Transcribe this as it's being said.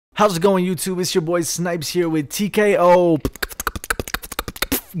How's it going, YouTube? It's your boy Snipes here with TKO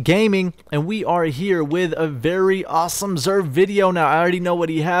Gaming, and we are here with a very awesome XUR video. Now, I already know what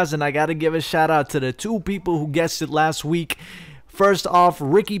he has, and I gotta give a shout out to the two people who guessed it last week. First off,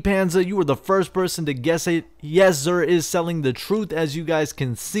 Ricky Panza, you were the first person to guess it. Yes, XUR is selling the truth, as you guys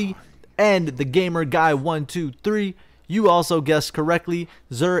can see. And the Gamer Guy 123, you also guessed correctly.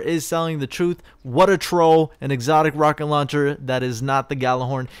 XUR is selling the truth. What a troll. An exotic rocket launcher that is not the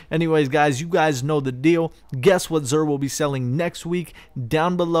Gjallarhorn. Anyways, guys, you guys know the deal. Guess what XUR will be selling next week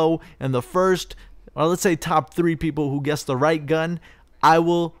down below. And the first, or let's say top 3 people who guessed the right gun, I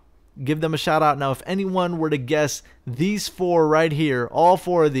will give them a shout out. Now, if anyone were to guess these 4 right here, all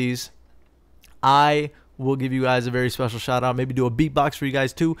 4 of these, I will give you guys a very special shout out. Maybe do a beatbox for you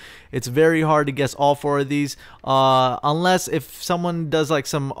guys too. It's very hard to guess all 4 of these, unless if someone does like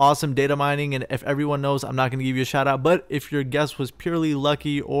some awesome data mining, and if everyone knows, I'm not going to give you a shout out. But if your guess was purely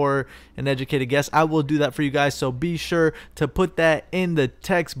lucky or an educated guess, I will do that for you guys. So be sure to put that in the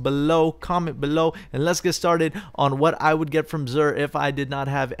text below, comment below, and let's get started on what I would get from XUR if I did not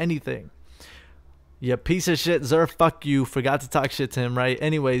have anything. Yeah, piece of shit, XUR, fuck you. Forgot to talk shit to him, right?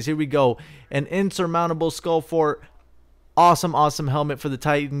 Anyways, here we go. An insurmountable skull fort. Awesome, awesome helmet for the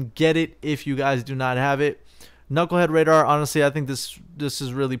Titan. Get it if you guys do not have it. Knucklehead radar, honestly, I think this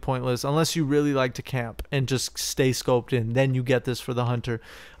is really pointless. Unless you really like to camp and just stay scoped in. Then you get this for the hunter.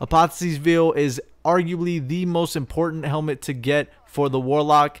 Apotheosis Veil is arguably the most important helmet to get for the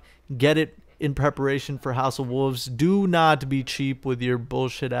Warlock. Get it in preparation for House of Wolves. Do not be cheap with your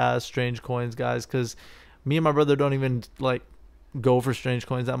bullshit ass strange coins, guys, because me and my brother don't even like go for strange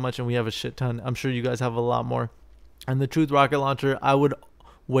coins that much, and we have a shit ton. I'm sure you guys have a lot more. And the Truth rocket launcher, I would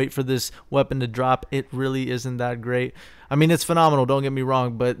wait for this weapon to drop. It really isn't that great. I mean, it's phenomenal, don't get me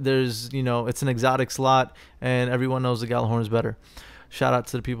wrong, but there's, you know, it's an exotic slot, and everyone knows the Gjallarhorn is better. Shout out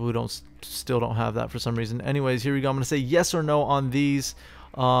to the people who still don't have that for some reason. Anyways, here we go. I'm gonna say yes or no on these,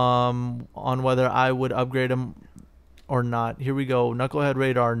 on whether I would upgrade them or not. Here we go. Knucklehead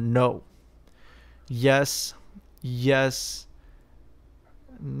radar, no. Yes, yes,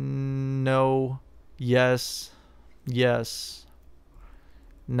 no, yes, yes.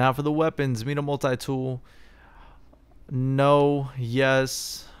 Now for the weapons, Meta multi-tool, no,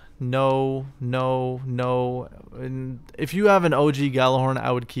 yes, no, no, no. And if you have an OG Gjallarhorn, I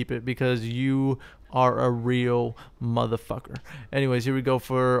would keep it because you are a real motherfucker. Anyways, here we go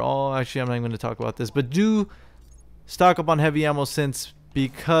for all. Actually, I'm not even going to talk about this, but do stock up on heavy ammo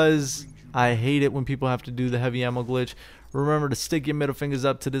because I hate it when people have to do the heavy ammo glitch. Remember to stick your middle fingers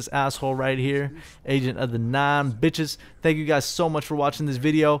up to this asshole right here, Agent of the 9 bitches. Thank you guys so much for watching this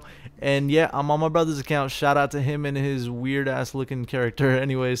video. And yeah, I'm on my brother's account. Shout out to him and his weird ass looking character.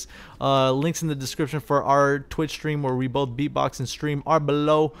 Anyways, links in the description for our Twitch stream where we both beatbox and stream are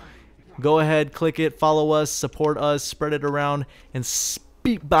below. Go ahead, click it, follow us, support us, spread it around, and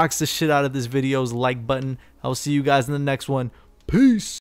beatbox the shit out of this video's like button. I'll see you guys in the next one. Peace.